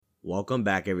Welcome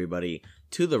back, everybody,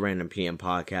 to the Random PM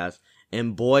podcast.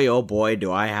 And boy, oh boy,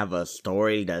 do I have a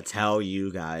story to tell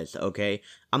you guys, okay?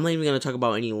 I'm not even going to talk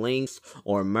about any links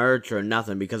or merch or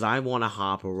nothing because I want to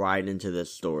hop right into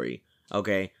this story,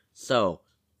 okay? So,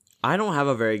 I don't have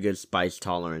a very good spice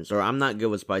tolerance, or I'm not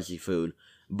good with spicy food.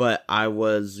 But I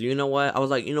was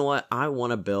like, I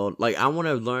want to I want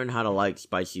to learn how to like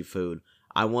spicy food.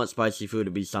 I want spicy food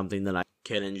to be something that I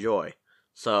can enjoy.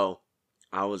 So,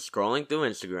 I was scrolling through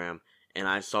Instagram and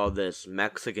I saw this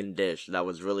Mexican dish that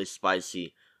was really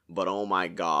spicy, but oh my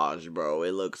gosh, bro,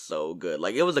 it looked so good.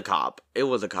 Like, it was a cop. It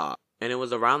was a cop. And it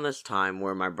was around this time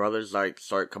where my brothers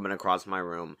start coming across my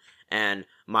room, and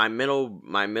my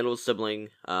middle sibling,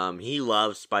 he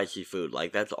loves spicy food.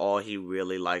 Like, that's all he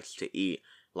really likes to eat.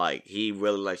 Like, he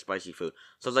really likes spicy food.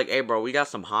 So I was like, hey bro, we got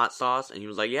some hot sauce? And he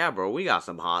was like, yeah bro, we got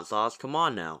some hot sauce. Come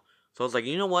on now. So I was like,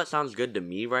 you know what sounds good to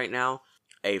me right now?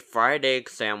 A fried egg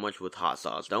sandwich with hot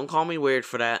sauce. Don't call me weird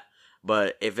for that,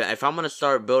 but if I'm gonna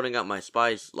start building up my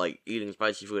spice, like eating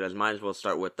spicy food, I might as well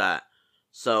start with that.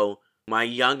 So, my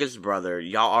youngest brother,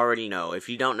 y'all already know. If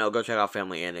you don't know, go check out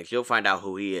Family Annex. You'll find out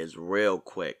who he is real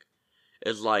quick.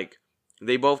 It's like,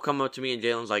 they both come up to me and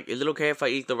Jalen's like, is it okay if I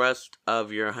eat the rest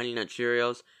of your Honey Nut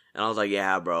Cheerios? And I was like,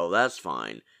 yeah bro, that's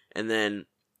fine. And then,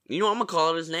 I'm gonna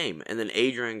call it his name. And then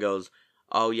Adrian goes,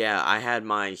 oh yeah, I had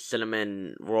my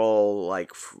cinnamon roll, what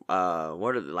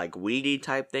are they, like weedy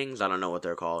type things? I don't know what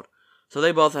they're called. So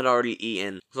they both had already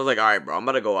eaten. So I was like, alright bro, I'm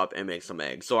about to go up and make some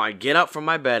eggs. So I get up from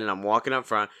my bed and I'm walking up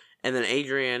front. And then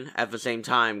Adrian, at the same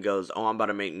time, goes, oh, I'm about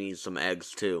to make me some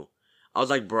eggs too. I was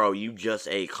like, bro, you just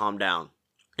ate, calm down.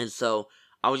 And so,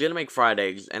 I was gonna make fried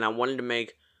eggs, and I wanted to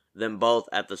make them both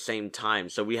at the same time.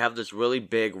 So we have this really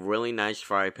big, really nice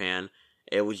fry pan.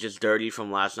 It was just dirty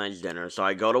from last night's dinner. So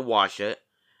I go to wash it,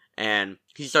 and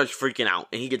he starts freaking out.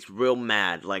 And he gets real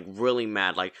mad, like really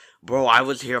mad. Like, bro, I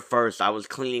was here first. I was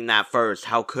cleaning that first.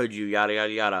 How could you? Yada,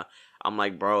 yada, yada. I'm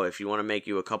like, bro, if you want to make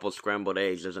you a couple scrambled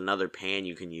eggs, there's another pan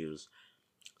you can use.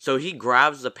 So he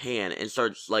grabs the pan and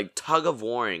starts, like,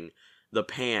 tug-of-warring the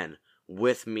pan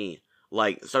with me.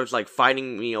 Like, starts, like,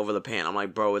 fighting me over the pan. I'm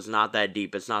like, bro, it's not that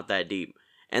deep. It's not that deep.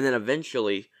 And then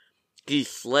eventually, he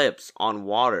slips on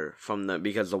water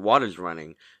because the water's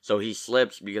running. So he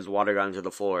slips because water got into the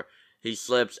floor. He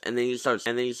slips, and then he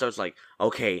starts like,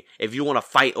 okay, if you want to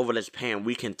fight over this pan,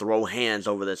 we can throw hands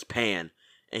over this pan.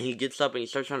 And he gets up and he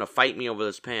starts trying to fight me over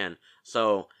this pan.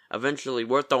 So, eventually,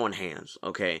 we're throwing hands,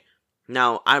 okay?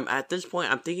 Now, at this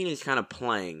point, I'm thinking he's kind of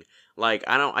playing. Like,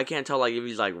 I can't tell, like, if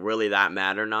he's, like, really that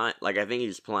mad or not. Like, I think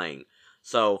he's playing.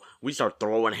 So, we start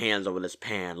throwing hands over this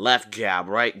pan. Left jab,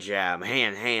 right jab,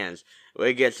 hands.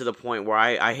 It gets to the point where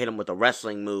I hit him with a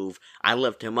wrestling move. I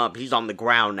lift him up. He's on the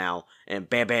ground now. And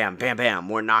bam, bam, bam, bam.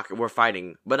 We're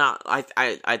fighting. But not,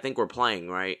 I think we're playing,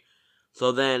 right?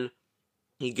 So then,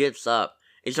 he gets up.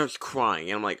 He starts crying,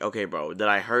 and I'm like, okay, bro, did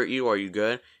I hurt you? Are you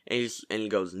good? And he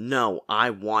goes, no, I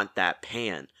want that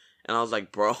pan. And I was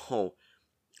like, bro,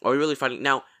 are we really fighting?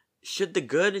 Now, should the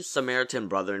good Samaritan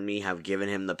brother in me have given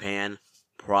him the pan?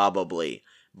 Probably.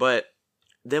 But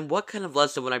then what kind of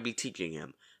lesson would I be teaching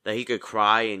him? That he could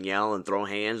cry and yell and throw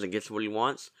hands and gets what he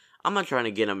wants? I'm not trying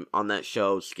to get him on that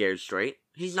show scared straight.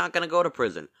 He's not going to go to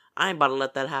prison. I ain't about to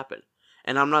let that happen.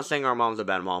 And I'm not saying our mom's a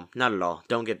bad mom. Not at all.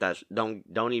 Don't get that.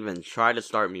 Don't even try to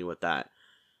start me with that.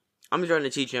 I'm trying to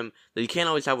teach him that you can't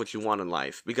always have what you want in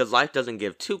life. Because life doesn't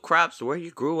give two craps where you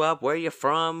grew up, where you're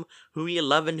from, who you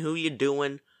loving, who you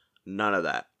doing. None of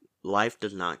that. Life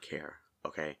does not care.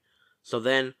 Okay? So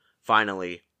then,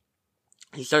 finally,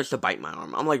 he starts to bite my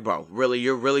arm. I'm like, bro, really?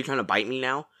 You're really trying to bite me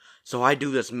now? So I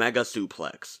do this mega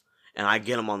suplex. And I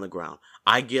get him on the ground.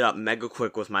 I get up mega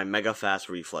quick with my mega fast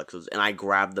reflexes. And I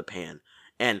grab the pan.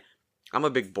 And I'm a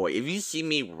big boy. If you see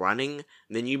me running,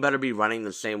 then you better be running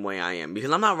the same way I am.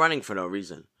 Because I'm not running for no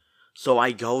reason. So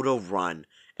I go to run.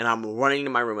 And I'm running to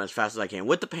my room as fast as I can.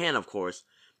 With the pan, of course.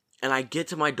 And I get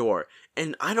to my door.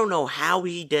 And I don't know how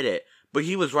he did it. But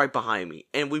he was right behind me.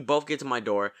 And we both get to my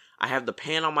door. I have the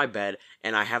pan on my bed.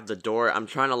 And I have the door. I'm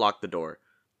trying to lock the door.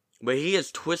 But he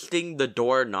is twisting the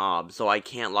door knob so I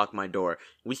can't lock my door.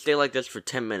 We stay like this for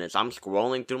 10 minutes. I'm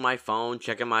scrolling through my phone,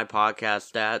 checking my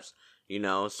podcast stats,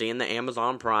 seeing the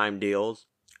Amazon Prime deals.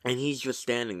 And he's just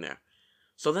standing there.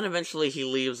 So then eventually he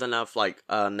leaves enough, I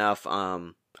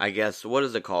guess, what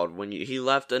is it called? When he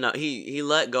left enough, he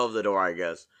let go of the door, I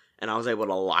guess. And I was able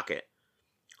to lock it.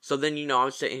 So then, I'm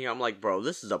sitting here, I'm like, bro,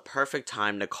 this is a perfect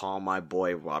time to call my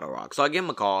boy Roderick. So I give him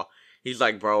a call. He's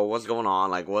like, bro, what's going on?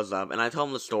 Like, what's up? And I tell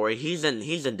him the story. He's in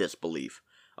disbelief.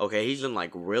 Okay, he's in like,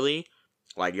 really?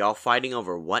 Like, y'all fighting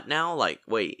over what now? Like,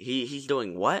 wait, he's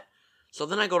doing what? So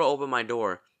then I go to open my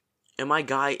door, and my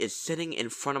guy is sitting in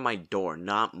front of my door,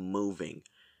 not moving.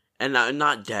 And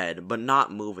not dead, but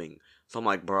not moving. So I'm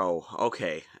like, bro,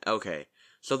 okay.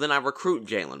 So then I recruit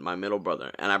Jalen, my middle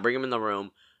brother, and I bring him in the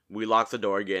room. We lock the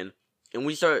door again, and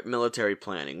we start military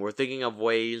planning. We're thinking of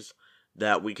ways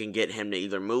that we can get him to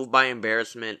either move by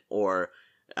embarrassment, or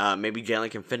maybe Jalen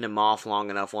can fend him off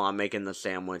long enough while I'm making the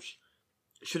sandwich.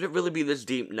 Should it really be this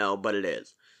deep? No, but it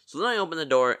is. So then I open the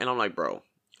door, and I'm like, bro,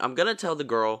 I'm gonna tell the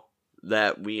girl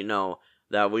that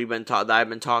that I've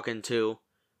been talking to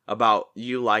about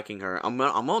you liking her. I'm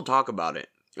gonna talk about it.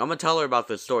 I'm gonna tell her about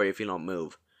this story if you don't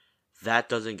move. That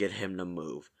doesn't get him to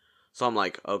move. So I'm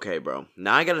like, okay, bro.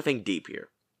 Now I gotta think deep here.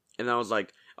 And I was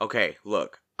like, okay,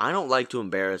 look, I don't like to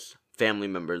embarrass family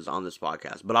members on this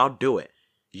podcast, but I'll do it.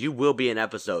 You will be an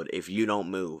episode if you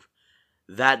don't move.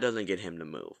 That doesn't get him to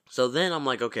move. So then I'm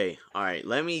like, okay, alright,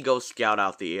 let me go scout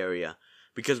out the area.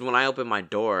 Because when I opened my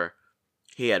door,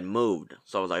 he had moved.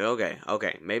 So I was like,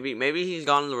 okay, maybe he's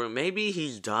gone in the room. Maybe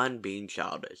he's done being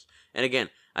childish. And again,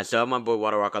 I still have my boy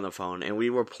Waterrock on the phone, and we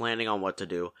were planning on what to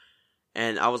do.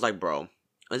 And I was like, bro,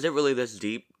 is it really this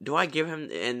deep? Do I give him...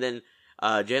 And then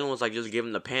Jalen was like, just give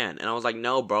him the pan. And I was like,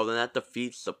 no, bro, then that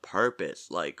defeats the purpose.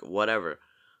 Like, whatever.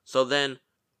 So then,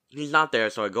 he's not there,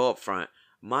 so I go up front.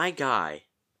 My guy,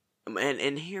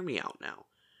 and hear me out now.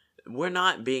 We're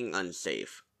not being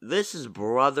unsafe. This is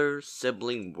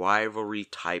brother-sibling rivalry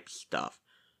type stuff.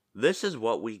 This is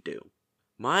what we do.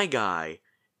 My guy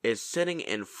is sitting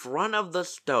in front of the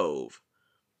stove,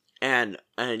 and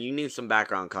you need some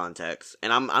background context.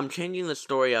 And I'm changing the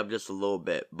story up just a little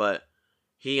bit, but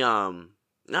he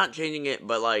not changing it,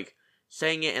 but like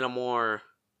saying it in a more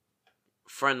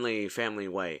friendly family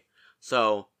way.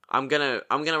 So I'm gonna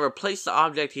replace the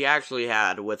object he actually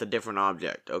had with a different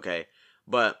object, okay?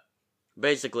 But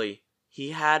basically,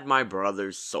 he had my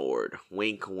brother's sword,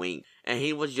 wink wink, and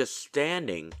he was just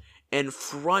standing in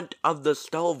front of the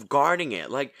stove guarding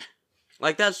it, like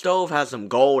that stove has some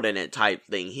gold in it type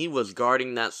thing. He was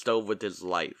guarding that stove with his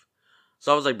life.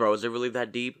 So I was like, bro, is it really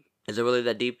that deep? Is it really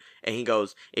that deep? And he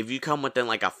goes, if you come within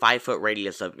like a 5-foot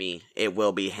radius of me, it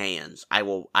will be hands. I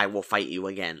will fight you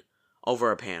again.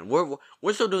 Over a pan.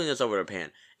 We're still doing this over a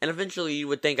pan. And eventually you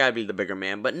would think I'd be the bigger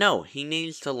man, but no, he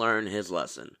needs to learn his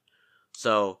lesson.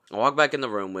 So I walk back in the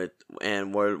room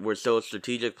and we're still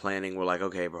strategic planning. We're like,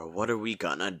 okay, bro, what are we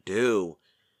gonna do?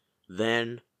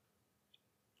 Then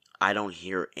I don't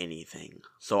hear anything.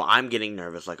 So I'm getting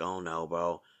nervous, like, oh no,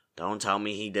 bro. Don't tell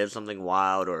me he did something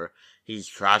wild or he's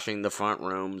trashing the front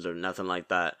rooms or nothing like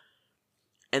that.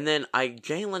 And then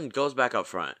Jalen goes back up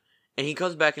front. And he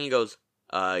comes back and he goes,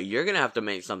 you're gonna have to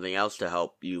make something else to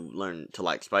help you learn to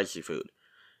like spicy food.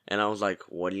 And I was like,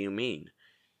 what do you mean?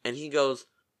 And he goes,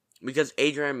 because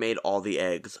Adrian made all the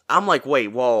eggs. I'm like, wait,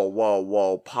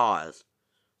 whoa, pause.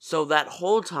 So that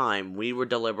whole time we were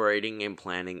deliberating and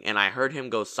planning, and I heard him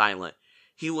go silent,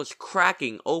 he was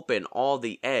cracking open all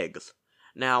the eggs.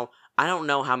 Now, I don't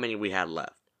know how many we had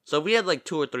left. So if we had like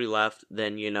 2 or 3 left,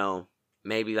 then,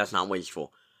 maybe that's not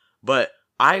wasteful. But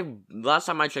last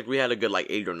time I checked, we had a good like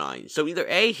 8 or 9. So either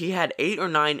A, he had 8 or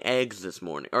 9 eggs this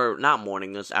morning, or not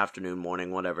morning, this afternoon, morning,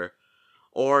 whatever.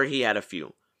 Or he had a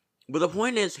few. But the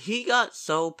point is, he got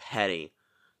so petty,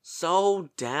 so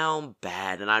down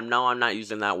bad, and I know I'm not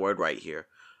using that word right here,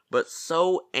 but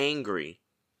so angry,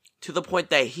 to the point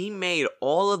that he made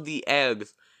all of the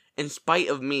eggs in spite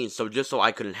of me, just so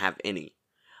I couldn't have any.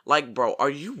 Like, bro, are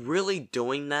you really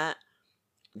doing that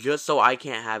just so I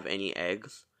can't have any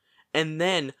eggs? And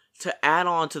then, to add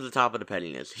on to the top of the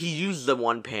pettiness, he used the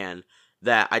one pan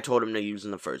that I told him to use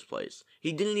in the first place.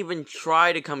 He didn't even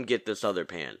try to come get this other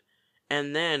pan.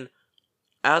 And then,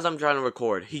 as I'm trying to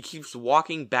record, he keeps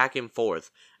walking back and forth,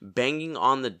 banging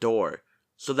on the door,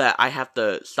 so that I have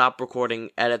to stop recording,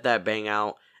 edit that bang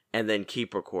out, and then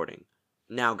keep recording.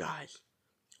 Now, guys,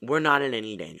 we're not in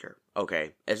any danger,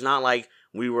 okay? It's not like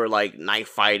we were, like, knife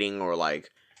fighting, or, like,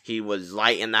 he was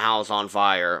lighting the house on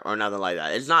fire, or nothing like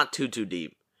that. It's not too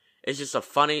deep. It's just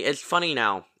it's funny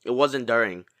now. It wasn't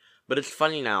during, but it's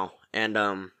funny now, and,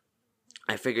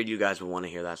 I figured you guys would want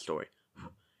to hear that story.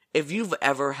 If you've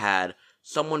ever had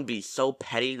someone be so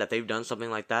petty that they've done something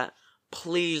like that,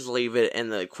 please leave it in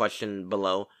the question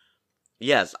below.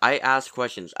 Yes, I ask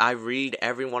questions. I read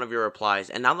every one of your replies.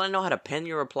 And now that I know how to pen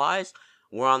your replies,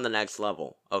 we're on the next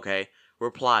level, okay?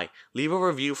 Reply. Leave a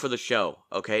review for the show,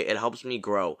 okay? It helps me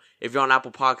grow. If you're on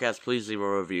Apple Podcasts, please leave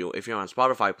a review. If you're on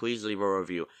Spotify, please leave a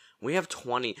review. We're a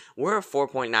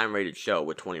 4.9 rated show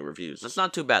with 20 reviews. That's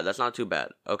not too bad,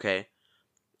 okay?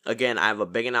 Again, I have a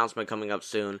big announcement coming up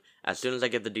soon. As soon as I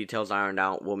get the details ironed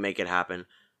out, we'll make it happen.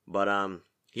 But,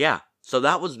 yeah. So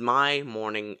that was my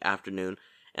morning, afternoon.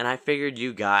 and I figured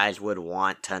you guys would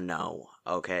want to know,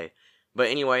 okay? But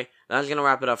anyway, that's gonna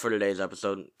wrap it up for today's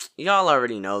episode. Y'all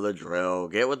already know the drill.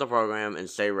 Get with the program and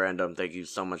stay random. Thank you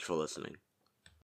so much for listening.